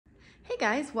Hey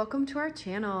guys, welcome to our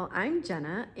channel. I'm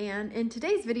Jenna, and in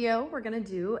today's video, we're gonna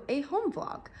do a home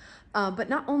vlog. But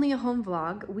not only a home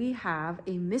vlog, we have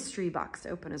a mystery box to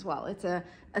open as well. It's a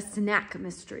snack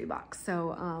mystery box.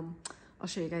 So I'll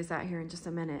show you guys that here in just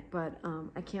a minute, but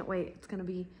I can't wait. It's gonna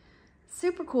be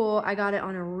super cool. I got it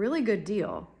on a really good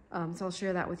deal, so I'll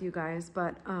share that with you guys.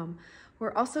 But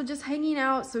we're also just hanging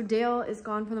out. So Dale is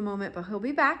gone for the moment, but he'll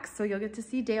be back. So you'll get to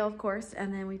see Dale, of course.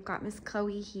 And then we've got Miss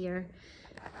Chloe here.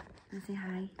 Say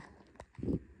hi.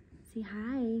 Say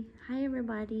hi. Hi,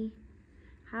 everybody.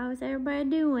 How's everybody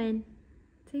doing?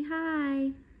 Say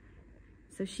hi.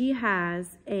 So she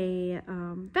has a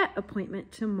vet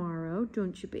appointment tomorrow,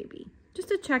 don't you, baby?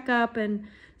 Just a checkup and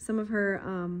some of her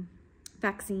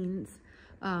vaccines.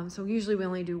 So usually we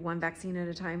only do one vaccine at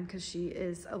a time because she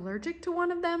is allergic to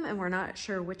one of them and we're not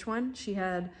sure which one. She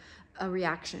had a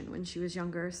reaction when she was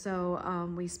younger.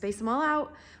 So we space them all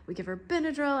out. We give her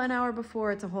Benadryl an hour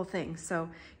before. It's a whole thing. So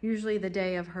usually the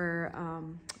day of her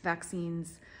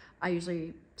vaccines, I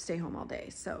usually stay home all day.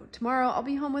 So tomorrow I'll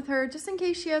be home with her just in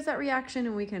case she has that reaction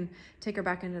and we can take her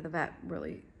back into the vet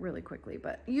really, really quickly.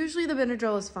 But usually the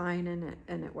Benadryl is fine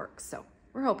and it works. So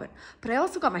we're hoping. But I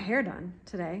also got my hair done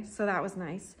today. So that was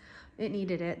nice. It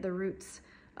needed it. The roots.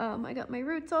 I got my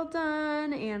roots all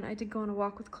done and I did go on a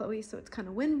walk with Chloe, so it's kind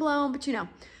of wind blown, but you know,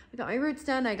 I got my roots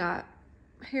done, I got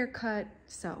hair cut,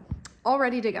 so all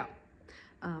ready to go.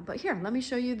 But here, let me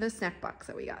show you the snack box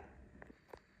that we got.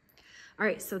 All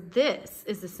right, so this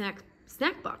is the snack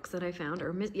box that I found,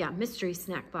 or mystery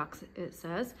snack box it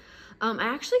says. I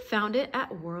actually found it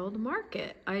at World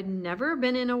Market. I'd never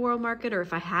been in a World Market, or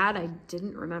if I had, I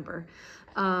didn't remember.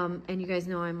 And you guys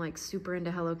know I'm like super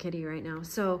into Hello Kitty right now.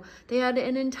 So they had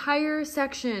an entire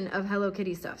section of Hello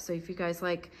Kitty stuff. So if you guys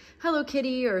like Hello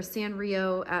Kitty or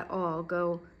Sanrio at all,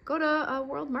 go to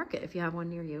World Market if you have one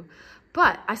near you.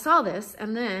 But I saw this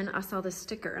and then I saw this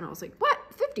sticker and I was like, what?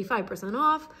 55%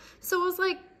 off. So it was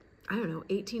like, I don't know,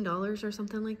 $18 or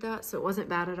something like that. So it wasn't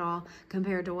bad at all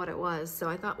compared to what it was. So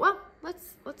I thought, well,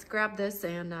 let's grab this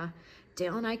and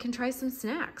Dale and I can try some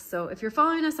snacks. So if you're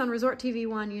following us on Resort TV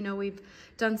 1, you know we've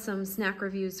done some snack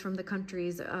reviews from the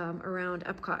countries around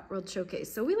Epcot World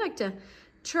Showcase. So we like to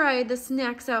try the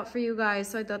snacks out for you guys.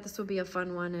 So I thought this would be a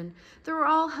fun one. And they were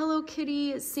all Hello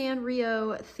Kitty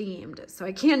Sanrio themed. So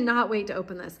I cannot wait to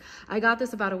open this. I got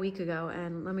this about a week ago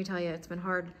and let me tell you, it's been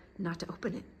hard not to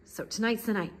open it. So tonight's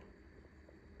the night.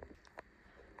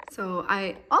 So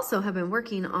I also have been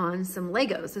working on some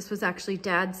Legos. This was actually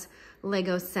Dad's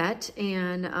Lego set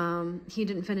and he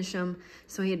didn't finish them.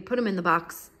 So he had put them in the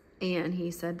box and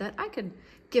he said that I could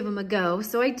give them a go.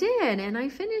 So I did and I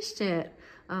finished it.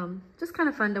 Just kind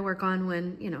of fun to work on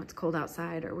when, you know, it's cold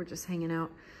outside or we're just hanging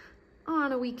out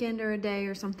on a weekend or a day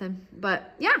or something.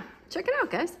 But yeah, check it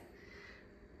out, guys.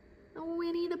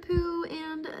 Winnie the Pooh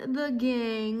and the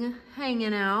gang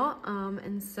hanging out.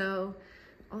 And so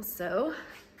also,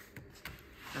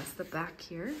 that's the back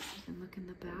here. You can look in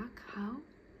the back. How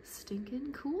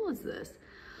stinking cool is this?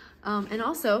 And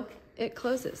also, it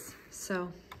closes. So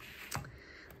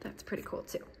that's pretty cool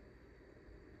too.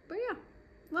 But yeah,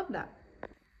 love that.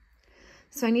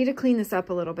 So I need to clean this up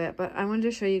a little bit, but I wanted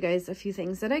to show you guys a few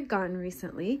things that I've gotten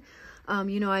recently.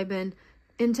 You know, I've been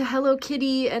into Hello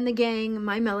Kitty and the gang.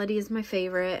 My Melody is my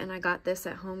favorite, and I got this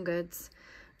at Home Goods.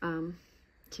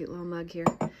 Cute little mug here.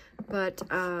 But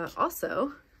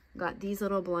also got these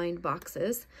little blind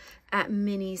boxes at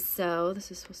Miniso.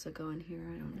 This is supposed to go in here.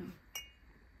 I don't know.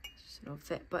 It'll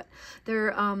fit, but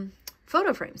they're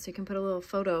photo frames. So you can put a little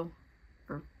photo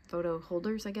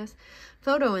holders, I guess,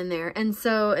 photo in there. And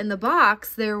so in the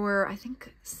box, there were, I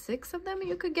think, 6 of them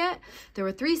you could get. There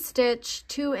were 3 Stitch,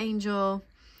 2 Angel,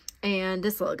 and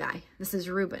this little guy. This is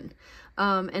Ruben.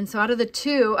 And so out of the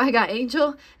 2, I got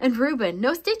Angel and Ruben.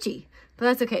 No Stitchy, but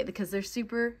that's okay because they're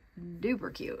super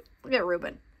duper cute. Look at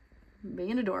Ruben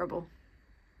being adorable.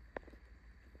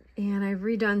 And I've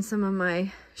redone some of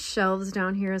my shelves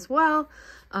down here as well.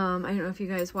 I don't know if you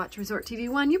guys watch Resort TV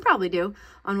 1. You probably do.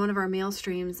 On one of our mail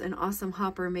streams, an awesome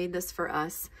Hopper made this for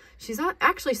us. She's not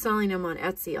actually selling them on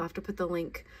Etsy. I'll have to put the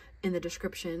link in the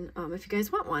description if you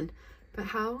guys want one. But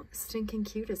how stinking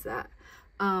cute is that?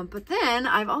 But then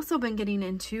I've also been getting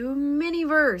into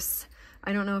Miniverse.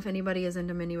 I don't know if anybody is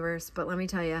into Miniverse, but let me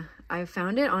tell you, I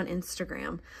found it on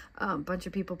Instagram. A bunch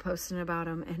of people posting about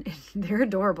them, and they're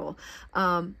adorable.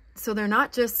 So they're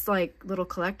not just like little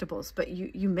collectibles, but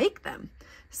you make them.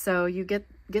 So you get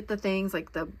the things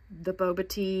like the boba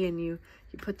tea, and you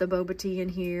put the boba tea in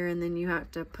here, and then you have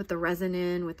to put the resin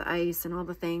in with the ice and all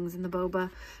the things in the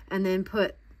boba, and then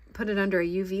put it under a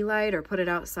UV light or put it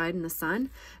outside in the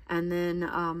sun, and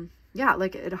then yeah,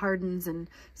 like it hardens. And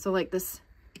so like this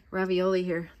ravioli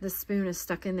here. This spoon is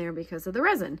stuck in there because of the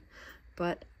resin.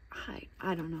 But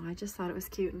I don't know. I just thought it was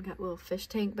cute, and got a little fish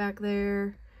tank back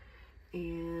there.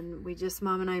 And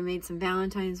Mom and I made some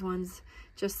Valentine's ones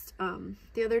just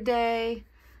the other day.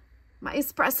 My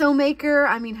espresso maker,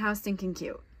 I mean, how stinking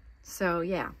cute. So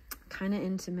yeah, kind of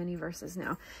into mini verses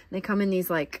now. They come in these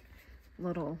like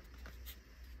little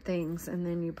things, and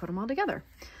then you put them all together.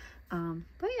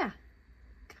 But yeah,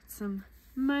 got some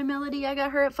My Melody. I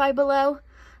got her at Five Below.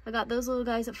 I got those little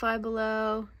guys at Five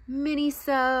Below. Mini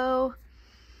So.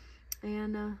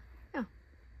 And yeah,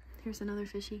 here's another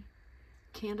fishy.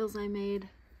 Candles I made.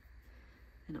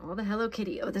 And all the Hello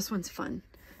Kitty. Oh, this one's fun.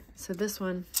 So this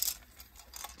one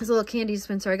is a little candy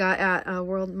dispenser I got at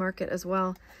World Market as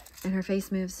well. And her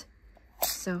face moves.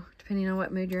 So depending on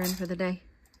what mood you're in for the day,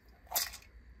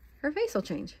 her face will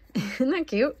change. Isn't that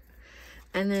cute?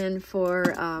 And then for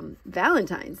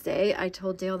Valentine's Day, I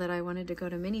told Dale that I wanted to go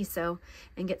to Miniso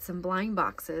and get some blind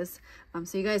boxes.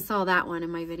 So you guys saw that one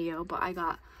in my video, but I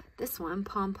got this one,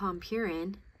 Pom Pom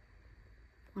Purin,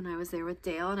 when I was there with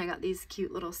Dale. And I got these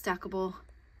cute little stackable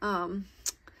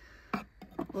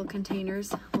little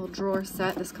containers, little drawer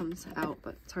set. This comes out,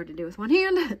 but it's hard to do with one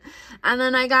hand. And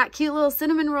then I got cute little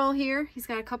cinnamon roll here. He's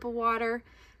got a cup of water,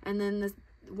 and then the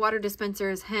water dispenser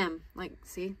is him. Like,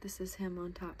 see, this is him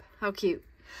on top. How cute.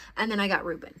 And then I got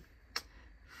Reuben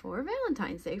for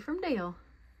Valentine's Day from Dale.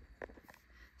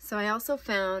 So I also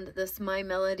found this My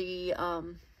Melody,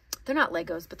 they're not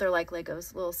Legos, but they're like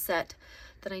Legos, little set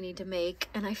that I need to make.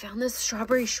 And I found this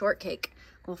strawberry shortcake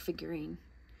little figurine.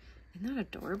 Isn't that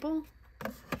adorable?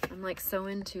 I'm like so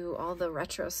into all the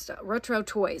retro stuff, retro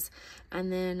toys.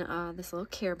 And then this little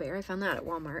Care Bear. I found that at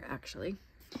Walmart, actually.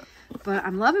 But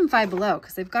I'm loving Five Below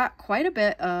because they've got quite a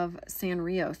bit of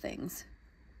Sanrio things.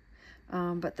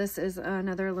 But this is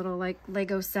another little like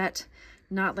Lego set.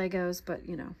 Not Legos, but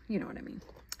you know what I mean.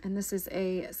 And this is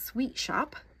a sweet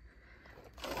shop.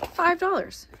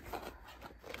 $5.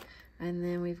 And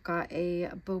then we've got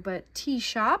a boba tea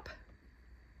shop.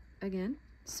 Again,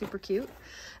 super cute.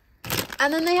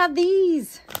 And then they have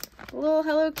these little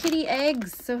Hello Kitty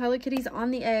eggs. So Hello Kitty's on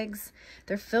the eggs.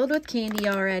 They're filled with candy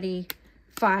already.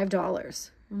 $5.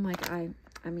 I'm like, I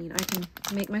mean, I can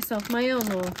make myself my own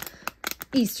little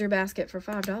Easter basket for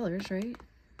 $5, right?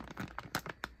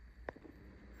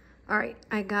 All right,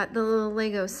 I got the little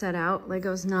Lego set out.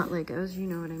 Legos, not Legos, you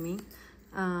know what I mean.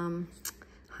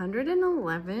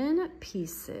 111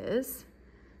 pieces,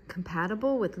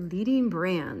 compatible with leading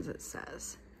brands, it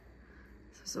says.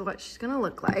 So this is what she's gonna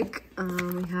look like.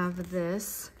 We have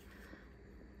this.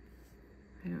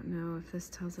 I don't know if this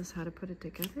tells us how to put it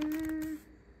together.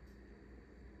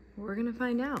 We're gonna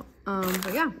find out.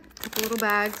 But yeah, a couple little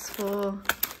bags full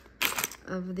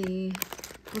of the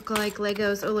look-alike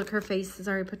Legos. Oh, look, her face is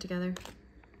already put together.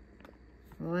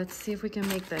 Well, let's see if we can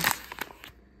make this.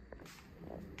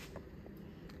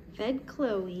 Fed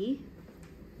Chloe.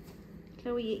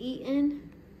 Chloe, you eating?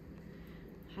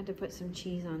 Had to put some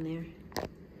cheese on there.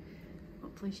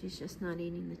 Hopefully she's just not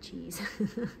eating the cheese.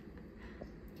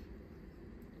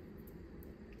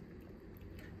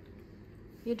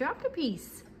 You dropped a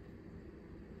piece.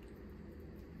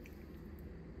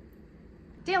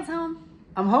 Dale's home.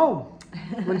 I'm home.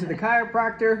 Went to the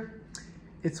chiropractor.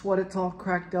 It's what it's all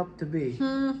cracked up to be.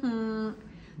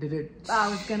 Did it? I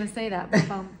was gonna say that, but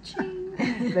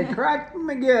they cracked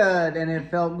me good, and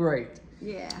it felt great.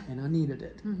 Yeah. And I needed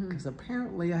it because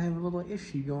apparently I have a little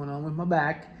issue going on with my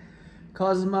back,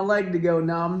 causes my leg to go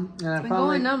numb. And it's been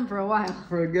going numb for a while.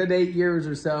 For a good 8 years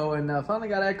or so, and finally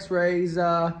got X-rays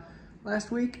last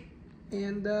week,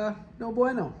 and no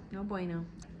bueno. No bueno.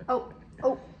 Oh.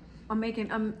 I'm making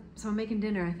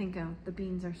dinner. I think the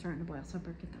beans are starting to boil, so I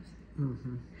better get those.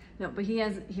 No, but he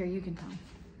has, here, you can tell.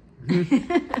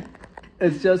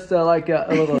 It's just like a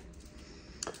little,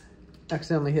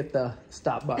 accidentally hit the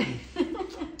stop button.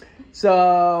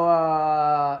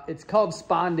 So it's called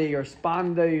spondy or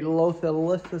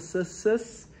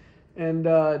spondylolisthesis, and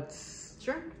it's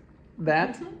sure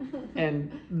that, and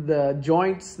the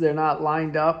joints, they're not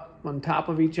lined up on top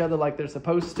of each other like they're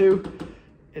supposed to.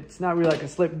 It's not really like a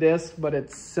slip disc, but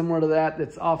it's similar to that.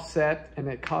 It's offset, and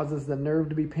it causes the nerve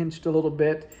to be pinched a little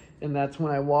bit. And that's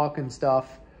when I walk and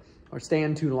stuff or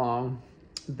stand too long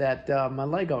that my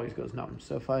leg always goes numb.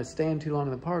 So if I stand too long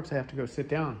in the parks, I have to go sit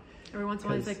down. Every once in a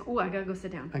while, he's like, oh, I got to go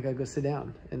sit down. I got to go sit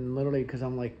down. And literally, because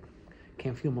I'm like,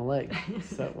 can't feel my leg.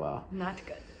 So not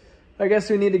good. I guess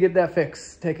we need to get that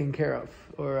fix taken care of.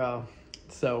 Or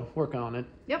so working on it.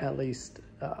 Yep. At least.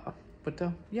 But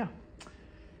yeah.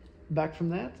 Back from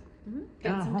that.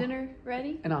 Got some dinner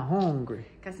ready. And I'm hungry.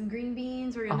 Got some green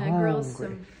beans. We're gonna grill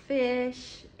some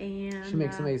fish, and she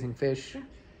makes amazing fish. Yeah.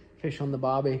 Fish on the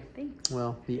bobby. Thanks.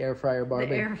 Well, the air fryer Barbie.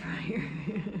 The air fryer.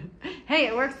 Hey,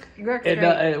 it works. It works It,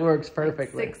 great. it works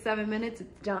perfectly. Like 6-7 minutes,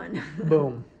 it's done.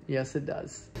 Boom. Yes, it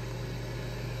does.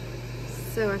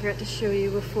 So I forgot to show you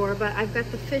before, but I've got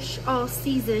the fish all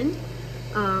seasoned.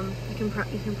 You can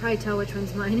probably tell which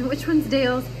one's mine and which one's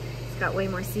Dale's. It's got way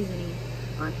more seasoning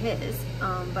on his.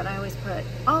 But I always put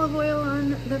olive oil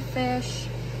on the fish,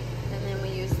 and then we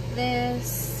use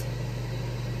this.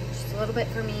 Just a little bit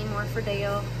for me, more for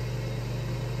Dale.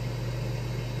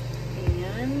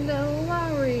 And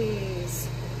Lowry's.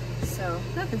 So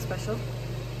nothing special,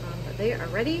 but they are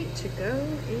ready to go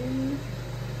in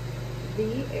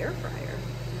the air fryer.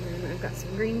 And then I've got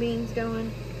some green beans going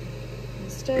on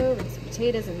the stove and some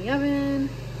potatoes in the oven.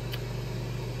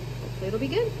 Hopefully it'll be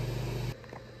good.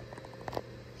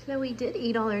 Chloe did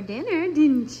eat all her dinner,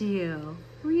 didn't you?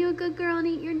 Were you a good girl and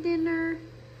eat your dinner?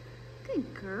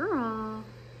 Good girl.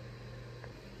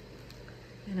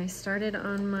 And I started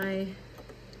on my,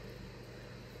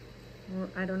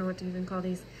 I don't know what to even call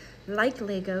these, like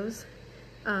Legos,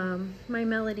 my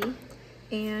Melody.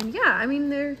 And yeah, I mean,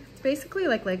 they're basically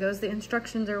like Legos. The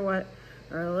instructions are a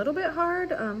little bit hard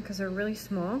because they're really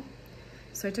small.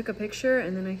 So I took a picture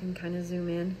and then I can kind of zoom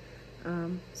in.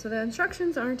 So the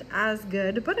instructions aren't as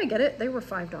good, but I get it. They were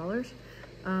 $5.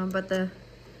 But the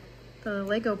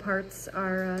Lego parts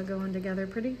are going together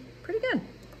pretty good.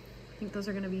 I think those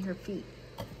are going to be her feet.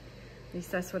 At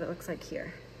least that's what it looks like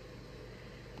here.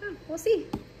 Oh, we'll see.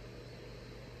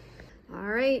 All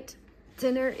right,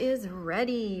 dinner is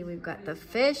ready. We've got the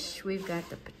fish, we've got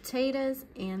the potatoes,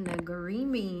 and the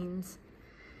green beans.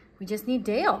 We just need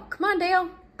Dale. Come on, Dale.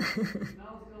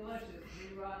 Smells delicious.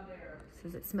 Be right there.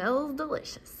 Says it smells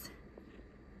delicious.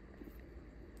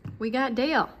 We got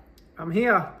Dale. I'm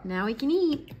here. Now we can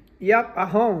eat. Yep, I'm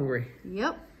hungry.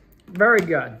 Yep. Very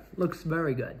good. Looks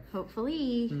very good.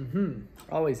 Hopefully. Mm-hmm.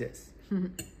 Always is.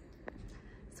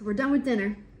 So we're done with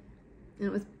dinner.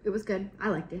 And it was good. I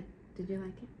liked it. Did you like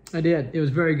it? I did. It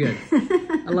was very good.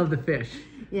 I love the fish.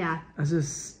 Yeah. I was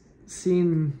just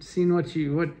seeing what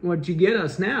you get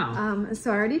us now.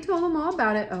 So I already told them all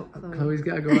about it. Oh, Chloe's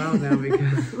got to go out now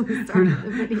because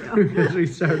we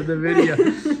started the video.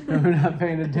 And we're not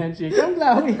paying attention. Come,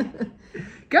 Chloe.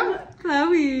 Come.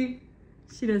 Chloe.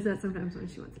 She does that sometimes when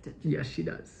she wants attention. Yes, she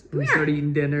does. Come we here. start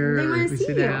eating dinner, They or wanna we see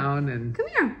sit you. down, and Come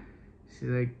here. she's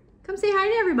like, Come say hi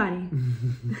to everybody.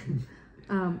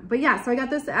 But yeah, so I got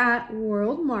this at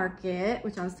World Market,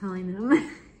 which I was telling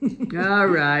them. all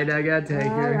right, I got to take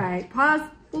her. All right, pause.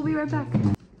 We'll be right back.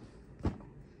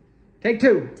 Take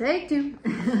two. Take two.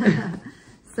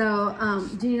 So,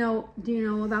 do you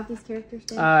know about these characters,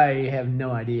 Dave? I have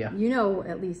no idea. You know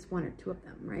at least one or two of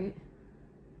them, right?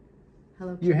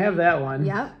 Hello Kitty. You have that one.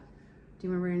 Yep. Do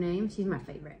you remember her name? She's my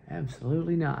favorite.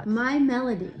 Absolutely not. My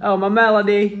Melody. Oh, my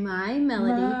Melody. My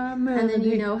Melody. My Melody. And then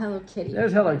you know Hello Kitty.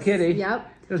 There's Hello Kitty.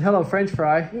 Yep. There's Hello French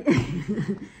Fry.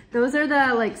 Those are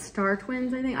the like star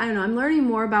twins, I think. I don't know. I'm learning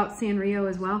more about Sanrio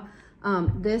as well.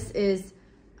 This is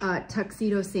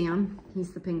Tuxedo Sam. He's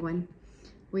the penguin.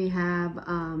 We have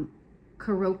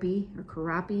Karopi or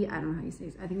Karapi. I don't know how you say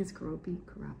it. I think it's Karopi.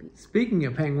 Speaking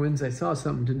of penguins, I saw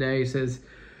something today. It says,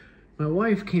 my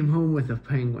wife came home with a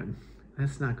penguin.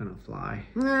 That's not going to fly.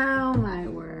 Oh, my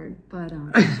word. But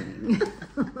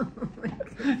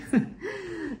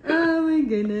oh, my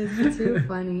goodness. It's too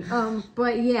funny.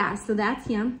 But, yeah, so that's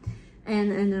him.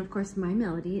 And then, of course, my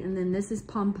Melody. And then this is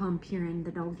Pom Pom Purin,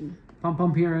 the doggy. Pom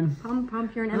Pom Purin. Pom Pom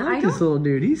Purin. And I like this little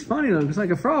dude. He's funny, though. Looks like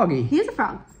a froggy. He is a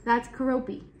frog. That's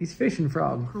Karopi. He's fishing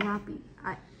frog. Karapi.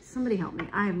 Somebody help me.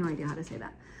 I have no idea how to say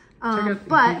that. Check out,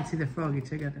 but you can see the froggy.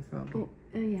 Check out the froggy.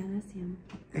 Oh, yeah, that's him.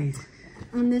 Hey.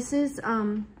 And this is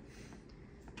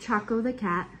Choco the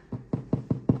cat.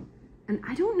 And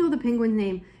I don't know the penguin's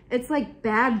name. It's like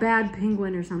Bad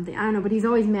Penguin or something. I don't know, but he's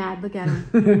always mad. Look at him.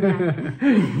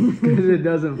 Because it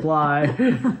doesn't fly.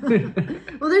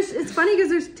 Well, it's funny because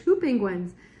there's two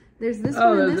penguins. There's this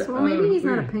one and this one. Well, maybe he's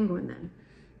not a penguin then.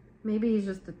 Maybe he's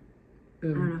just a... I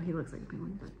don't know. He looks like a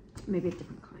penguin, but maybe a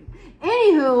different kind.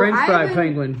 Anywho, French fry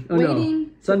penguin. Oh, no.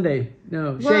 Sunday.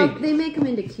 No, well, shake. they make them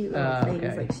into cute little things.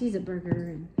 Okay. Like she's a burger.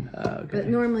 And, Okay. But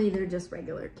normally they're just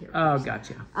regular characters. Oh,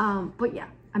 gotcha. But yeah,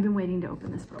 I've been waiting to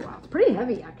open this for a while. It's pretty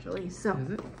heavy, actually. So.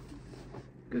 Is it?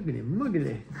 Googity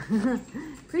muggity.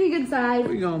 Pretty good size.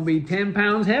 We're going to be 10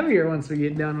 pounds heavier once we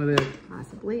get done with it.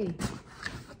 Possibly.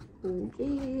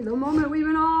 Okay, the moment we've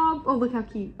been off. Oh, look how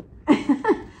cute.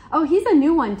 Oh, he's a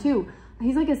new one, too.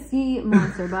 He's like a sea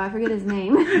monster, but I forget his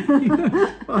name.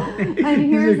 And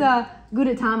here's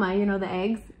Gudetama, you know, the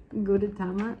eggs.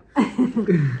 Gudetama.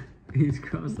 He's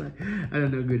cross-eyed. I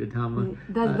don't know Gudetama.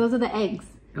 Those are the eggs.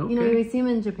 Okay. You know, you see them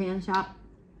in Japan shop.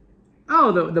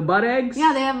 Oh, the butt eggs?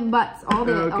 Yeah, they have butts. All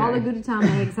the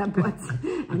Gudetama eggs have butts.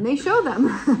 And they show them.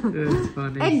 It's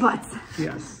funny. Egg butts.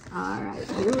 Yes. All right,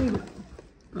 here we go.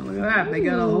 Oh, look at that. They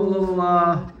got a whole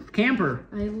little camper.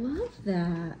 I love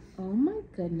that. Oh my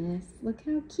goodness. Look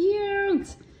how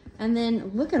cute. And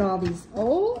then look at all these.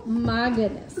 Oh my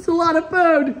goodness. It's a lot of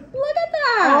food. Look at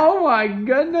that. Oh my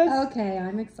goodness. Okay,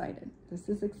 I'm excited. This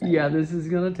is exciting. Yeah, this is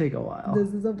going to take a while.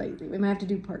 This is amazing. We might have to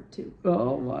do part 2.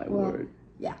 Oh my word.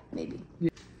 Yeah, maybe. Yeah.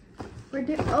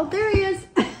 Oh, there he is.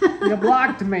 You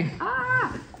blocked me.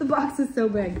 Ah, the box is so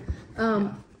big.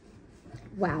 Wow.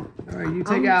 All right, you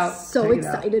take I'm out. so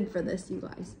excited for this, you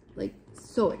guys. Like,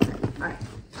 so excited. All right.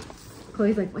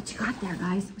 Chloe's like, what you got there,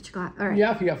 guys? What you got? All right.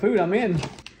 Yeah, if you got food, I'm in.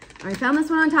 All right, found this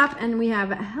one on top, and we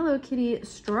have Hello Kitty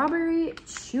Strawberry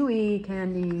Chewy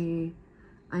Candy.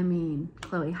 I mean,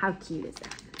 Chloe, how cute is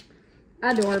that?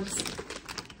 Adorbs.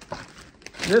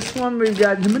 This one we've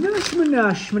got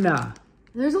shmana.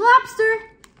 There's a lobster.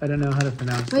 I don't know how to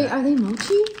pronounce Wait, that. are they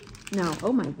mochi? No.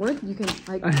 Oh my word, you can,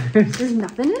 like, there's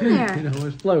nothing in there. You know,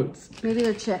 it floats. Maybe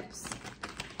they're chips.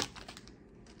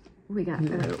 We got,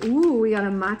 we got a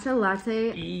matcha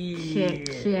latte Kit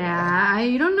Kat.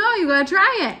 You don't know, you gotta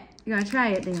try it. You gotta try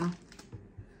it, Dale.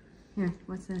 Here,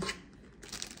 what's this?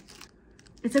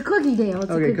 It's a cookie, Dale.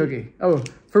 It's Okay, a cookie. Oh,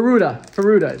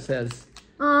 Faruda, it says.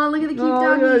 Oh, look at the cute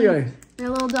doggies. Yeah. They're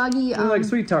little doggy. They're like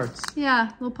sweet tarts.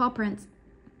 Yeah, little paw prints.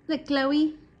 Look,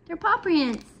 Chloe. They're paw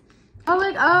prints. Oh,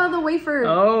 look. Oh, the wafer.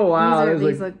 Oh, wow.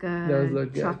 These look good. Those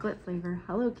look good. Chocolate flavor.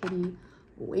 Hello Kitty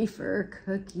wafer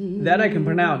cookie. That I can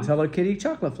pronounce. Hello Kitty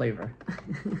chocolate flavor.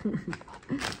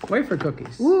 Wafer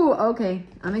cookies. Ooh, okay.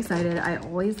 I'm excited. I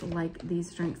always like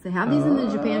these drinks. They have these in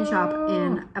the Japan shop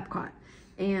in Epcot.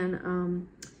 And,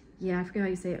 yeah, I forget how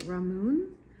you say it. Ramun.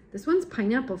 This one's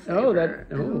pineapple flavor.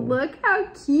 Look how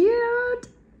cute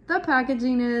the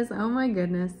packaging is. Oh my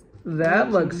goodness. That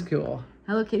looks cool.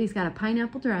 Hello Kitty's got a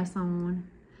pineapple dress on.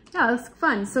 Yeah, it's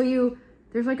fun. So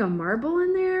there's like a marble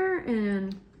in there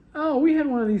and... Oh, we had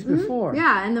one of these before.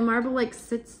 Yeah, and the marble like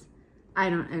sits... I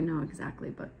don't know exactly,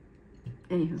 but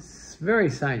anywho. It's very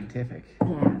scientific.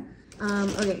 Yeah.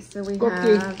 Okay, so we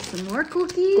have some more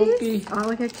cookies. Oh,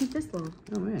 look how cute this little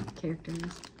character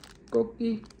is.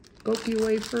 Cookie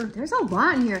wafer. There's a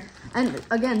lot in here. And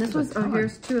again, this was,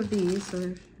 here's 2 of these.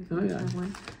 So there's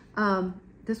one.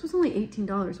 This was only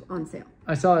 $18 on sale.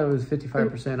 I saw it was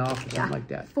 55% off or something like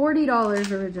that.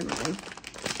 $40 originally.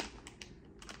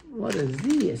 What is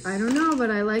this? I don't know,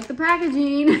 but I like the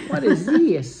packaging. What is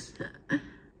this?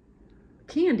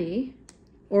 Candy.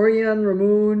 Orion,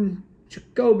 Ramoon,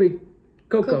 Chocobi,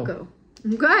 Cocoa.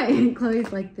 Okay.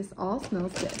 Chloe's like, this all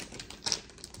smells good.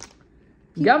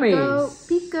 Gummies.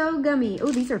 Pico gummy.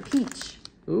 Oh, these are peach.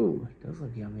 Ooh, those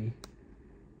look yummy.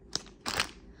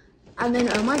 And then,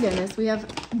 oh my goodness, we have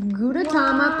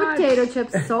Gudetama potato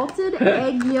chips, salted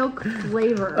egg yolk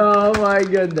flavor. Oh my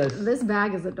goodness. This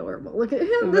bag is adorable. Look at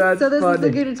him. That's so this funny. is the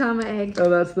Gudetama egg. Oh,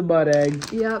 that's the butt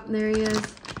egg. Yep, there he is.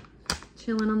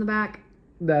 Chilling on the back.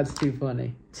 That's too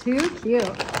funny. Too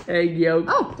cute. Egg yolk.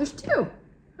 Oh, there's 2.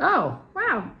 Oh.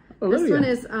 Wow. Olivia. This one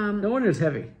is... no wonder it's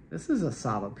heavy. This is a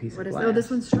solid piece of glass. Oh, this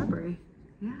one's strawberry.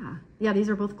 Yeah. Yeah, these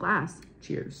are both glass.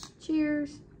 Cheers.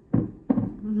 Cheers.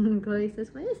 Chloe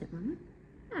says, what is it, Mama?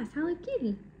 Yeah, it's Hello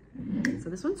Kitty. So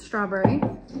this one's strawberry.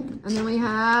 And then we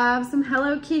have some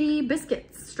Hello Kitty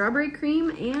biscuits. Strawberry cream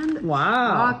and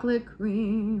chocolate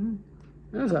cream.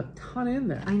 There's a ton in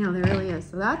there. I know, there really is.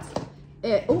 So that's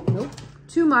it. Oh, nope.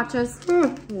 2 matchas.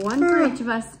 1 for each of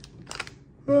us.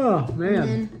 Oh, man. And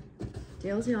then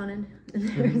Dale's yawning. And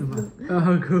there's the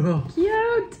oh, cool.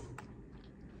 cute.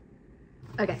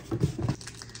 Okay.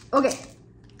 Okay.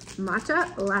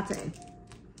 Matcha latte.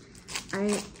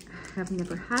 I have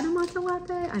never had a matcha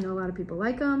latte. I know a lot of people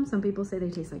like them. Some people say they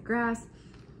taste like grass.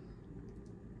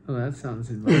 Oh, that sounds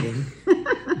inviting.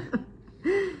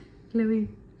 Chloe.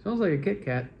 Sounds like a Kit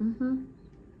Kat.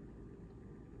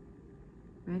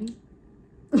 Ready?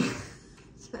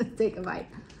 Take a bite.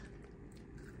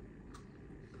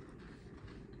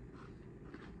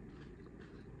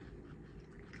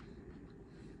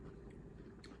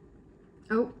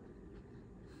 Oh.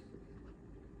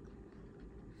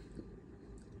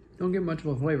 Don't get much of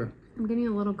a flavor. I'm getting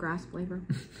a little grass flavor.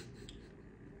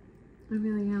 I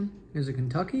really am. Is it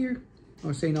Kentucky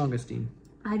or St. Augustine?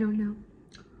 I don't know.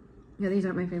 Yeah, these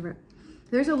aren't my favorite.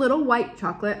 There's a little white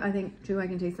chocolate, I think, too. I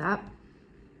can taste that.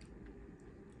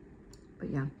 But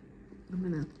yeah,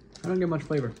 I don't get much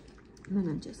flavor. I'm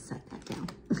gonna just set that down.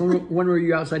 When were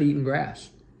you outside eating grass?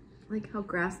 Like how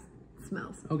grass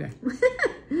smells. Okay.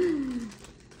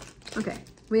 Okay,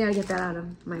 we gotta get that out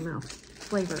of my mouth.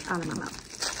 Flavor out of my mouth.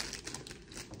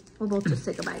 We'll both just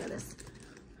take a bite of this.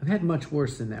 I've had much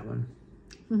worse than that one.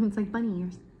 It's like bunny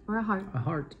ears or a heart. A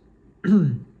heart.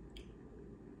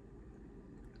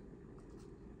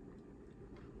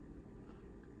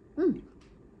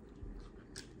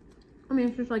 I mean,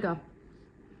 it's just like a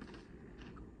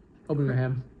Open your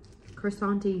hand.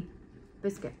 croissant-y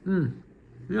biscuit. Yeah.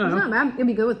 It's not bad. It'd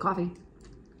be good with coffee.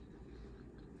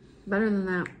 Better than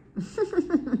that.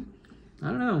 I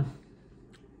don't know.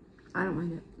 I don't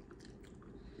mind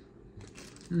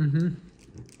it.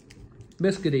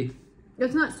 Biscuity.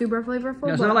 It's not super flavorful.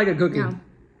 Yeah, it's not like a cookie. Yeah. Not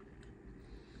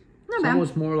It's bad.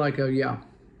 almost more like a,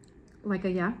 Like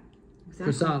a, yeah. Exactly.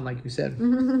 croissant, like you said.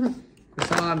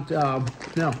 Croissant,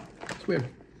 no, it's weird.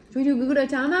 Should we do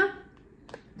Gouda-tama?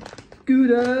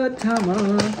 Gouda-tama.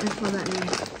 That's what that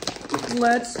means.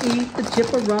 Let's eat the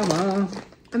chipperama.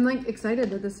 I'm like excited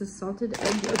that this is salted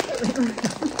egg yolk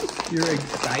flavor. You're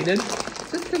excited?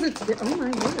 Just because it's, oh my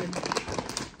word.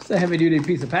 It's a heavy duty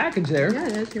piece of package there. Yeah,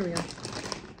 it is. Here we go.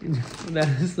 That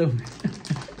is so.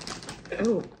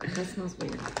 Oh, that smells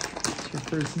weird. It's your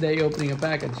first day opening a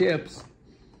pack of chips.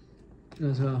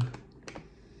 As well.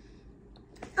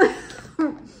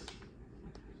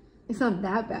 It's not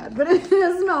that bad, but it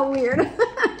does smell weird.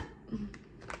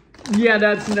 Yeah,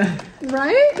 that's not.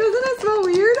 Right? Doesn't it smell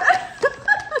weird?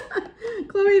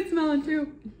 Chloe's smelling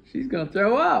too. She's gonna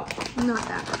throw up. Not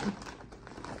that bad.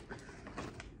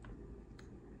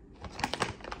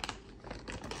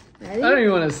 Ready? I don't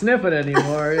even want to sniff it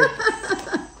anymore.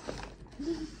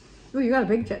 Oh, you got a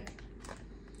big chip.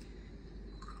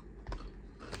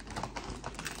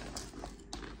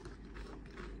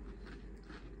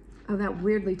 Oh, that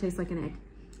weirdly tastes like an egg.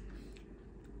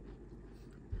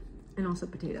 And also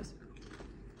potatoes.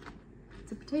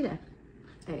 It's a potato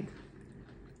egg.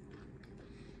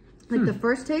 Like the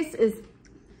first taste is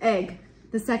egg.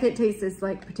 The second taste is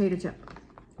like potato chip.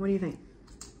 What do you think?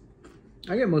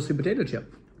 I get mostly potato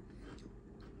chip.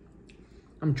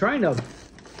 I'm trying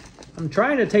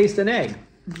to taste an egg.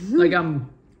 Like I'm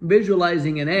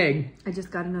visualizing an egg. I just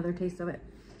got another taste of it.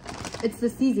 It's the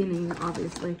seasoning,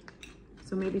 obviously.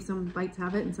 So maybe some bites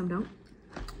have it and some don't.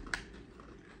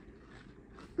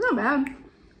 Not bad.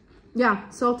 Yeah,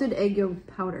 salted egg yolk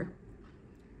powder.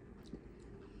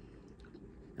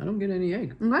 I don't get any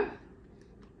egg. Okay.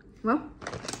 Well,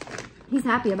 he's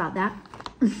happy about that.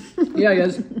 Yeah, he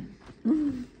is.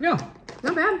 Yeah.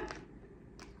 Not bad.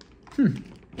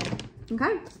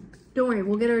 Okay. Don't worry,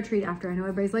 we'll get her a treat after. I know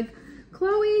everybody's like,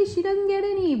 Chloe, she doesn't get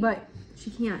any, but she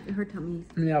can't. Her tummy's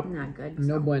Yep. not good.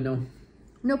 No So. bueno.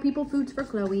 No people foods for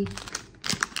Chloe.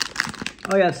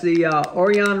 Oh yeah, it's the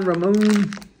Orion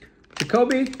Ramon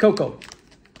Jacoby Cocoa.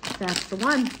 That's the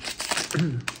one.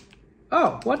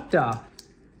 Oh, what the?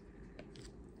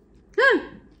 Huh.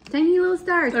 Tiny little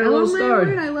stars. They're Oh little my stars.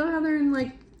 word, I love how they're in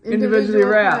like Individually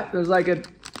wrapped. wrap. There's like a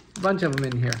bunch of them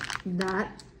in here,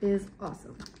 That is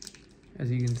awesome.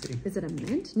 as you can see. Is it a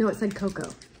mint? No, it said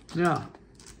cocoa. Yeah.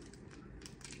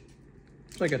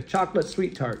 It's like a chocolate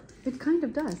sweet tart. It kind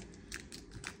of does.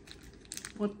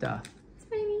 What the?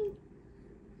 Tiny.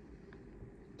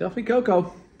 Definitely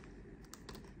cocoa.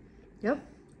 Yep.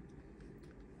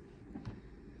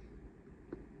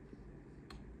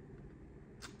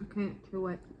 Okay, through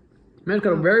what? Man, it's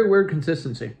got a very weird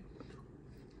consistency.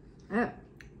 Oh,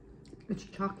 it's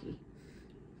chalky.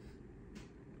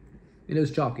 It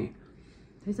is chalky.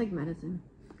 Tastes like medicine.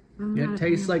 It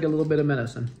tastes like a little bit of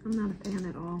medicine. I'm not a fan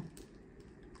at all.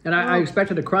 And I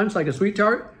expected a crunch like a sweet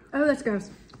tart, Oh, that's gross.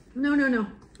 No, no, no.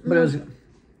 but it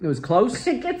was close.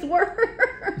 It gets worse.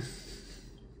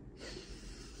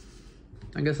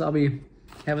 I guess I'll be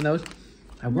having those.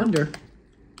 I wonder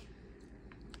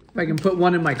if I can put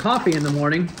one in my coffee in the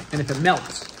morning, and if it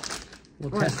melts,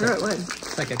 we'll Oh, I'm test sure it. it would.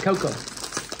 It's like a cocoa,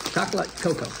 chocolate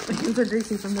cocoa. My hands are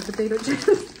greasy from the potato chips.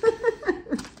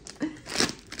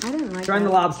 I didn't like Trying that.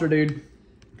 the lobster, dude.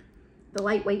 The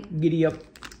lightweight. Giddy up.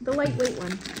 The lightweight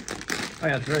one. Oh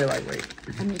yeah, it's very lightweight.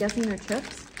 I'm guessing they're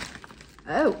chips.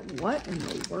 Oh, what in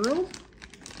the world?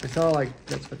 It's all like,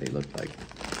 that's what they look like.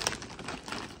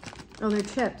 Oh, they're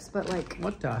chips, but like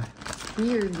What the?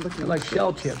 weird looking. They're like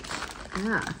shell chips.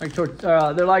 Yeah. Like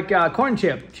they're like corn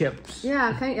chips.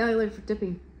 Yeah, kind of like for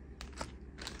dipping.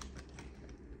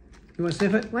 You want to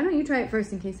sniff it? Why don't you try it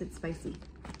first in case it's spicy?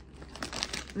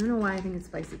 I don't know why I think it's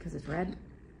spicy, because it's red.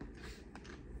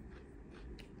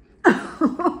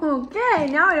 Okay,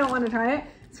 now I don't want to try it.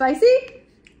 Spicy?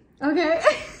 Okay.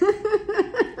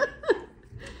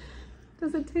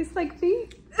 Does it taste like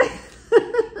feet?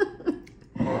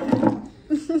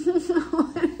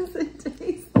 What does it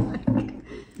taste like?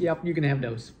 Yep, you can have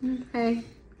those. Okay.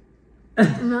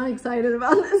 I'm not excited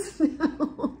about this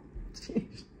now.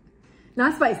 Jeez.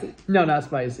 Not spicy. No, not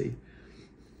spicy.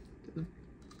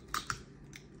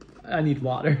 I need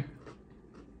water.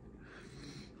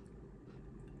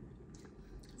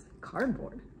 It's like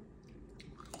cardboard.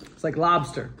 It's like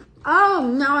lobster.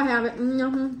 Oh, now I have it.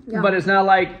 Mm-hmm. Yeah. But it's not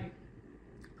like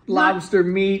lobster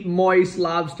meat, moist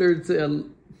lobster.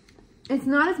 It's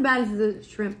not as bad as the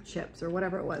shrimp chips or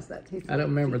whatever it was that tasted. I don't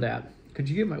remember that. Could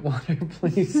you get my water,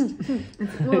 please?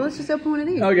 Well, let's just open one of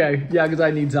these. Okay, yeah, because I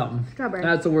need something. Strawberry.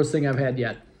 That's the worst thing I've had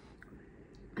yet.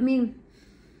 I mean,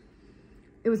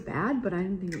 it was bad, but I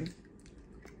didn't think it was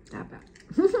that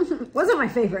bad. Wasn't my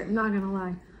favorite, I'm not gonna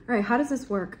lie. All right, how does this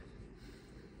work?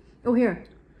 Oh, here.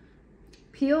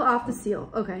 Peel off the seal.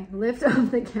 Okay, lift up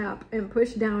the cap and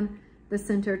push down the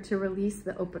center to release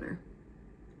the opener.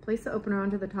 Place the opener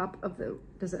onto the top of the,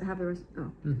 does it have the,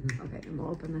 oh, okay, and we'll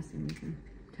open this and you can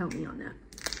tell me on that.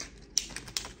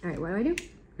 All right, what do I do?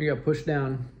 You got push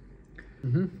down.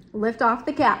 Lift off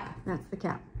the cap, that's the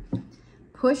cap.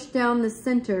 Push down the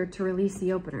center to release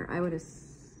the opener. I would have,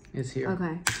 It's here.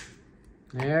 okay.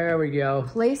 There we go.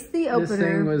 Place the opener. This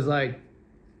thing was like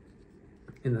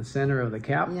in the center of the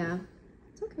cap. Yeah,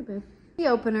 it's okay, babe. The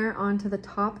opener onto the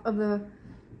top of the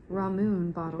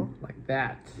Ramoon bottle. Like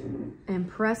that. And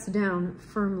press down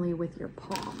firmly with your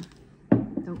palm.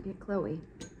 Don't get Chloe.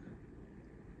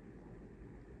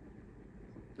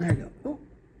 There you go. Oh,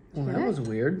 well, that was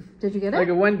weird. Did you get it? Like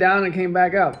it went down and came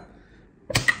back up.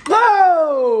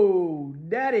 Whoa!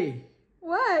 Daddy!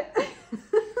 What?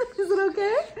 Is it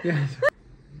okay? Yes.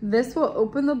 This will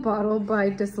open the bottle by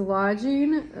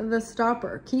dislodging the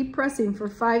stopper. Keep pressing for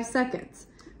 5 seconds.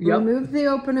 Yep. Remove the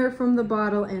opener from the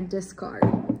bottle and discard.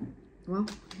 Well,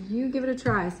 you give it a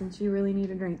try since you really need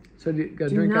a drink. So do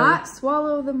Do not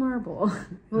swallow the marble.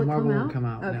 Will the it marble come out? won't come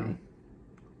out. Okay. No.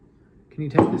 Can you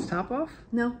take this top off?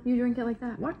 No, you drink it like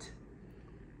that. What?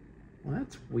 Well,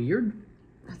 that's weird.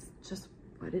 That's just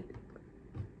what it...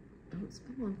 Don't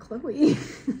spill on Chloe.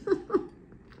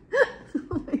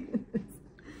 Oh my goodness.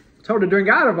 It's hard to drink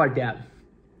out of like that.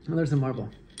 Oh, there's the marble.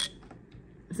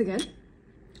 Is it good?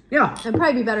 Yeah. It'd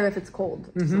probably be better if it's cold.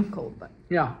 It's not cold, but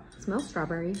Yeah. it smells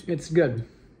strawberry. It's good.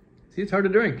 See, it's hard to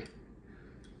drink.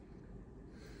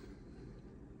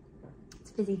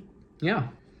 It's fizzy. Yeah.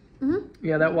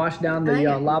 Yeah, that washed down the I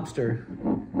like it. lobster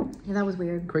Yeah, that was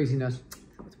weird. craziness.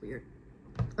 That was weird.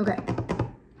 Okay.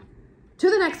 To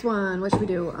the next one. What should we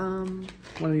do? One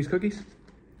of these cookies?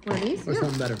 One of these? Or Yeah.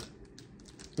 something better?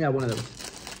 Yeah, one of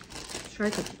those. Try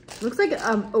cookie. Looks like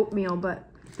oatmeal, but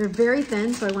they're very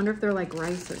thin, so I wonder if they're like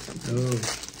rice or something. Oh.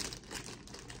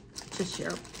 Just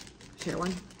share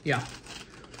one. Yeah.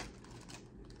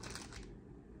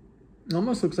 It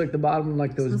almost looks like the bottom,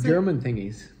 like those Smells German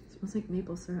thingies. Smells like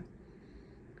maple syrup.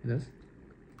 It does?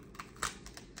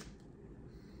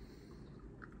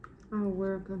 Oh,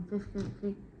 we're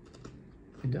consistency.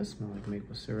 It does smell like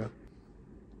maple syrup.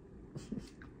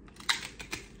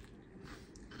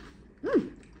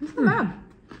 It's not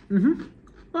bad.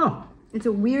 Oh, It's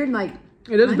a weird, like,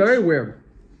 it is crunch, very weird.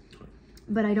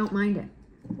 but I don't mind it.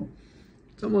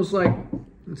 It's almost like,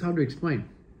 it's hard to explain.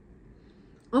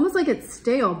 Almost like it's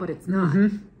stale, but it's not.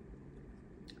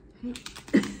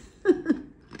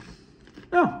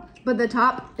 Oh, But the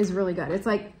top is really good. It's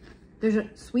like, there's a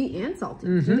sweet and salty.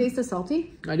 Do you taste the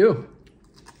salty? I do.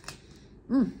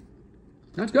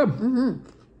 That's good.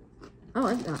 I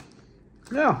like that.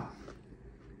 Yeah.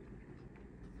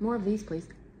 More of these, please.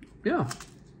 Yeah.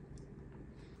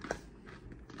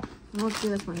 Well, let's do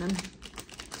this one then.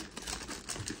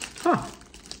 Huh.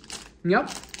 Yep.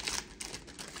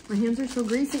 My hands are so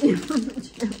greasy from the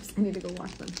chips. I need to go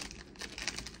wash them.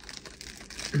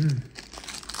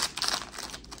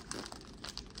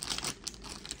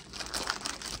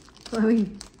 Chloe,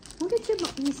 we'll get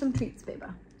you some treats, baby.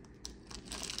 Well,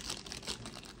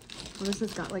 this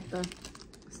has got like the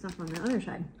stuff on the other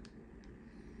side.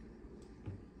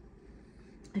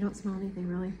 I don't smell anything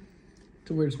really.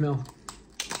 It's a weird smell.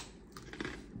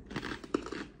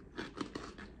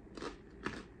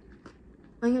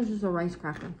 I think it's just a rice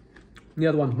cracker. The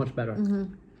other one's much better.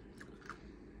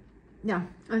 Yeah,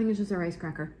 I think it's just a rice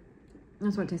cracker.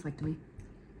 That's what it tastes like to me.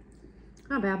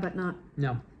 Not bad, but not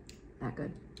No. that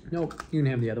good. Nope. You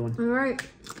can have the other one. All right.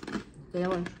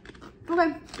 Dalish.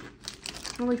 Okay.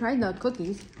 Well, we tried the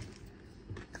cookies.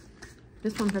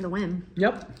 This one for the win.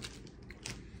 Yep.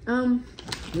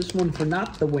 This one for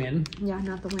not the win. Yeah,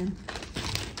 not the win.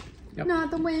 Yep.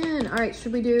 Not the win. All right,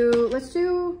 should we do, let's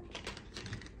do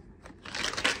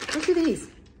these.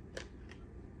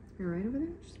 You're right over there?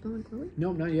 Just spilling Chloe?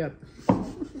 Nope, not yet.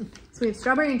 So we have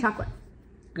strawberry and chocolate.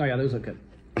 Oh yeah, those look good.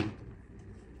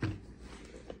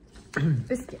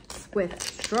 biscuits with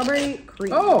strawberry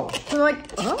cream. Oh. So like,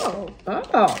 oh.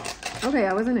 Oh. Okay,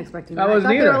 I wasn't expecting that. I wasn't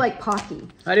thought either. they were like Pocky.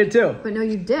 I did too. But no,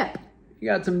 you dip. You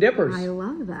got some dippers. I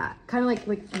love that. Kind of like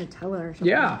Nutella or something.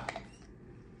 Yeah.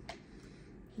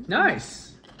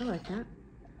 Nice. I like that.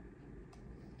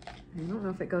 I don't know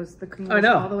if it goes, the cream I goes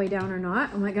know. all the way down or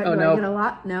not. Oh my God, Oh, do no. I get a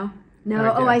lot? No. No,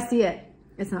 Right oh, there. I see it.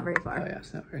 It's not very far. Oh yeah,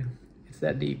 it's not very. It's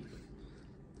that deep.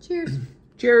 Cheers.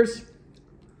 Cheers.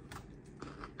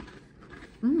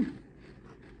 Mm.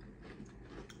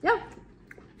 Yeah.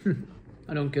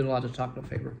 I don't get a lot of chocolate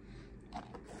flavor.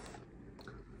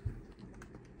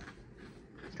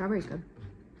 Strawberry's good.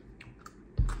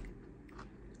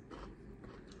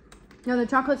 No, the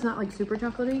chocolate's not like super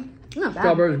chocolatey. It's not bad.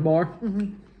 Strawberries more.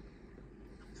 Mm-hmm.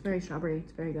 It's very strawberry.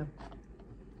 It's very good.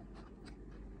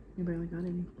 You barely got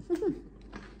any.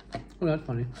 Oh, that's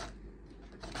funny.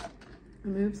 It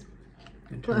moves.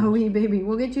 Chloe, baby.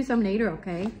 We'll get you some later,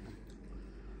 okay?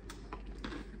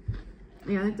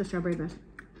 Yeah, I think the strawberry best.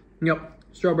 Yep.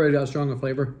 Strawberry got a stronger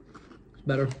flavor. It's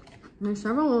better. There's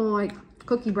several little like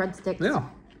cookie breadsticks. Yeah.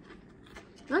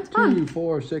 That's fun. 2,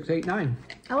 4, 6, 8, 9.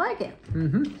 I like it.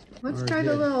 Mm-hmm. Let's try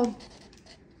the little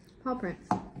paw prints.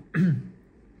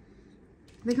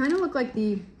 They kind of look like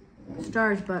the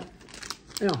stars, but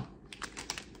Yeah.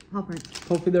 paw prints.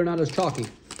 Hopefully they're not as chalky.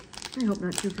 I hope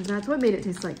not too, because that's what made it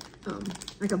taste like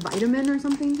a vitamin or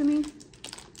something to me.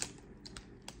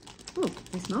 Oh,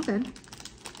 they smell good.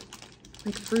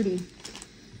 Like fruity.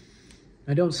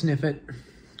 I don't sniff it.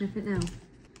 Sniff it now.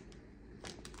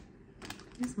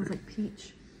 It smells like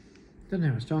peach. Doesn't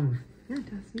have a strong. Yeah, it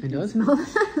does. You It can does? smell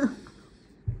that.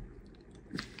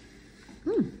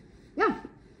 Yeah,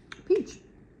 peach.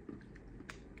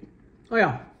 Oh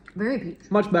yeah, Very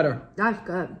peach. much better. That's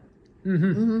good. Mm-hmm.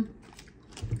 Mm-hmm.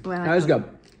 Oh, I like That is those.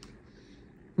 good.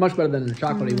 Much better than the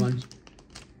chocolatey ones.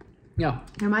 Yeah.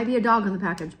 There might be a dog on the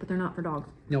package, but they're not for dogs.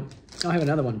 Nope. I'll have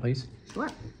another one, please. Sure.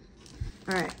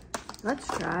 All right, let's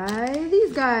try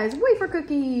these guys. Wafer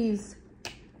cookies.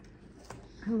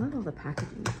 I love all the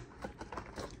packaging.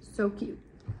 So cute.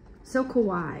 So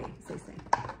kawaii, as they say.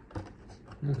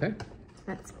 Okay.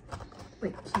 That's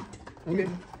like cute. Okay.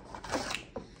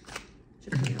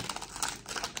 Japan.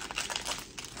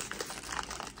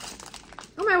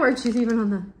 Oh my word, she's even on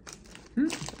the...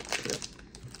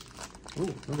 Oh,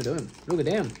 look at them. Look at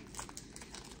them.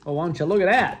 Oh, why don't you look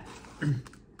at that?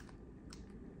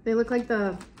 They look like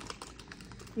the,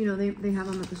 you know, they have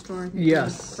them at the store. I think.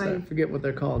 Yes. By, I forget what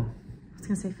they're called. I was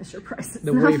gonna say Fisher Price. It's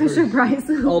The not wafers. Fisher Price.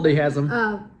 Aldi has them.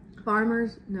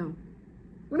 Farmers, no.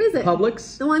 What is it?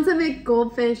 Publix? The ones that make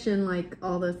goldfish and like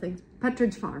all those things.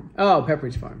 Petridge Farm. Oh,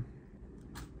 Pepperidge Farm.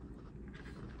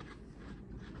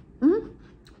 Mm-hmm.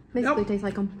 Basically Yep. tastes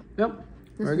like them. Yep.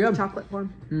 This Very is good. chocolate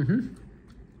form. Mm-hmm.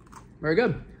 Very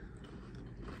good.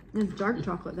 It's dark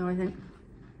chocolate though, I think.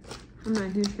 I'm not a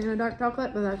huge fan of dark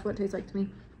chocolate, but that's what it tastes like to me.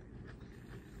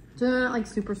 So they're not like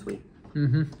super sweet.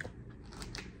 Mm-hmm.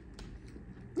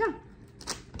 Yeah.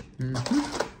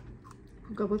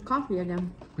 Mm-hmm. Go with coffee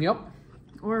again. Yep.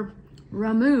 Or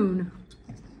Ramoon.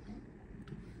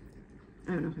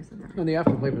 I don't know if I said that right. And the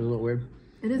after flavor is a little weird.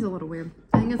 It is a little weird.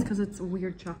 I think it's because it's a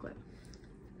weird chocolate.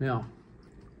 Yeah.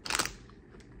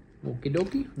 Okie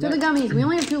dokie. So the gummies, we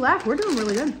only have 2 left. We're doing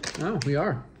really good. Oh, we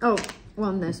are. Oh, well,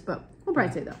 in this, but we'll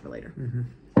probably save that for later. Mm-hmm.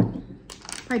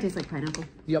 Probably tastes like pineapple.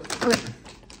 Yep. Okay.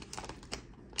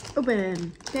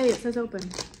 Open. Okay, it says open.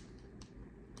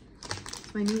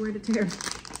 It's my new word to tear.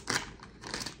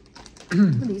 Oh,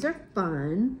 these are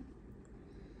fun.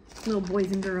 Little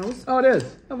boys and girls. Oh, it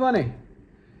is. How funny.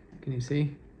 Can you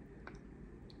see?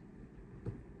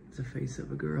 It's the face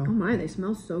of a girl. Oh my, they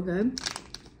smell so good.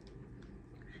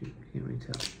 She can't really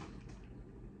tell.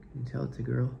 Can you tell it's a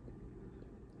girl?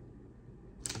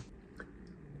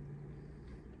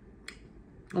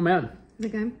 Oh man.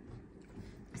 Okay.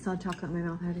 I saw chocolate in my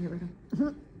mouth. I had to get rid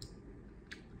of.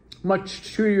 Much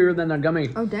chewier than a gummy.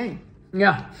 Oh dang.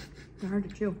 Yeah. They're hard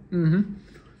to chew. Mm-hmm.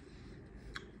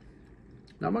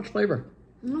 Not much flavor.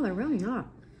 No, they're really not.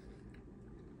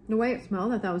 The way it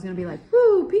smelled, I thought it was going to be like,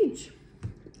 woo, peach.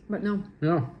 But no,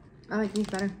 No. I like these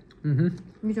better. Mm-hmm.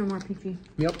 These are more peachy.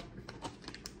 Yep.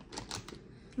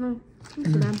 No, not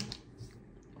too bad.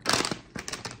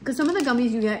 Because some of the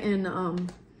gummies you get in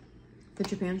the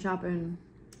Japan shop in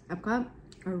Epcot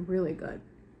are really good.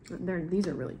 These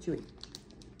are really chewy.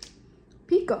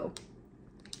 Pico.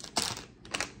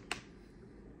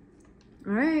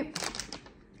 All right,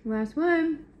 last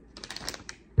one.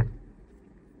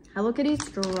 Hello Kitty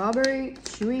strawberry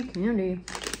chewy candy.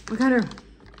 Look at her.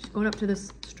 She's going up to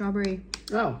this strawberry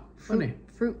Oh, funny.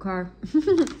 fruit car.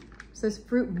 It says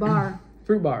fruit bar.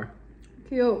 Fruit bar.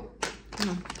 Cute. Come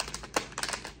on.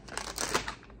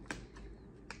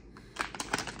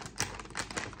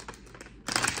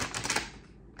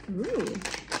 Ooh.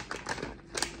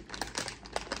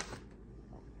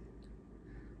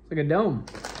 It's like a dome.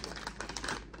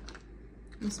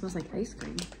 It smells like ice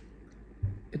cream.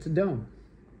 It's a dome.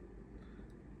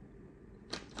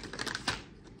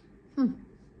 They're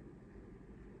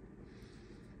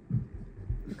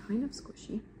kind of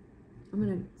squishy. I'm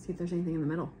gonna see if there's anything in the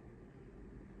middle.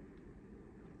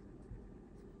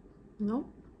 Nope.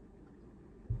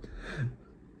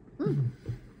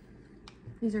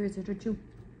 These are easier to chew.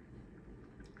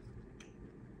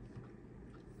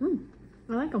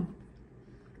 I like them.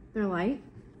 They're light.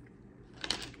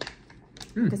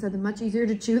 Like I said, they're much easier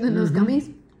to chew than those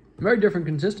gummies. Very different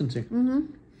consistency.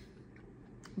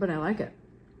 But I like it.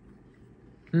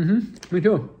 Me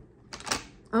too.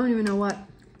 I don't even know what.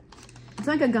 It's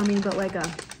like a gummy, but like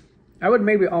a... I would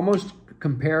maybe almost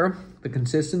compare the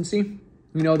consistency.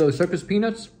 You know those circus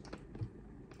peanuts?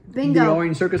 Bingo. The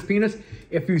orange circus peanuts.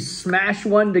 If you smash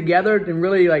one together and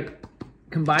really like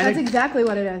combine That's exactly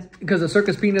what it is. Because the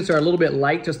circus peanuts are a little bit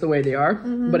light just the way they are.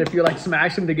 But if you like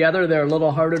smash them together, they're a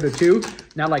little harder to chew.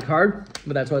 Not like hard,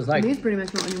 but that's what it's like. These pretty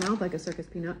much melt in your mouth like a circus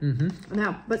peanut.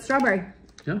 Now, but strawberry.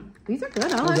 Yeah. These are good.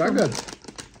 I Those like are them. good.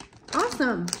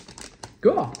 Awesome.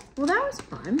 Cool. Well, that was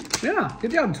fun. Yeah.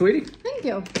 Good job, sweetie. Thank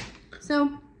you.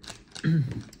 So,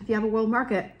 if you have a World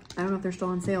Market, I don't know if they're still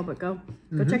on sale, but go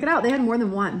check it out. They had more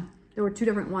than one. There were 2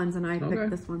 different ones, and I picked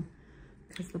this one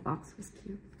because the box was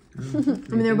cute. I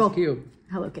mean, they're both cute.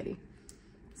 Hello Kitty.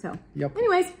 So, Yep.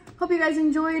 anyways, hope you guys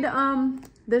enjoyed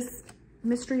this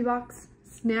mystery box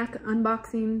snack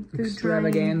unboxing food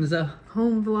Extravaganza.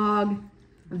 home vlog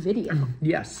video.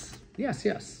 Yes. Yes,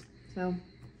 yes. So,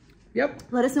 Yep.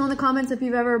 let us know in the comments if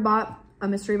you've ever bought a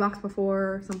mystery box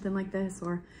before or something like this,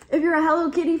 or if you're a Hello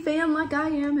Kitty fan like I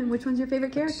am, and which one's your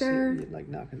favorite character. You're like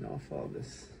knocking off all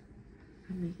this.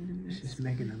 I'm making a mess. She's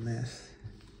making a mess.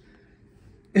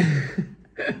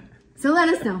 So let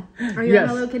us know. Are you Yes.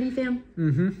 a Hello Kitty fan?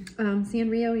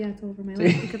 Sanrio, yeah, it's over my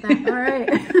life. Look at that. All right.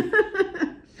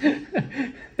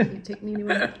 You take me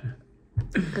anywhere.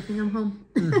 Good thing I'm home.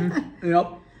 Yep.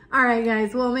 All right,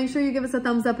 guys. Well, make sure you give us a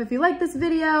thumbs up if you like this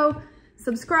video.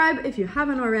 Subscribe if you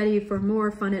haven't already for more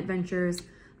fun adventures.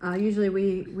 Usually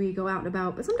we go out and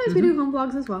about, but sometimes we do home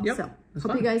vlogs as well. Yep. So That's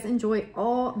hope fun. you guys enjoy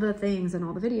all the things and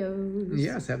all the videos.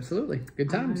 Yes, absolutely. Good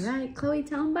times. All right, Chloe,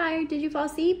 tell them bye. Did you fall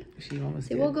asleep? She almost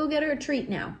Okay, did. we'll go get her a treat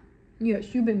now.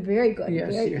 Yes, you've been very good.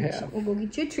 Yes, very you patient. have. We'll go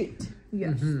get you a treat.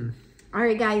 Yes. All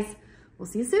right, guys. We'll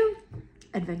see you soon.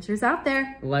 Adventures out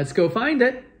there. Let's go find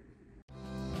it.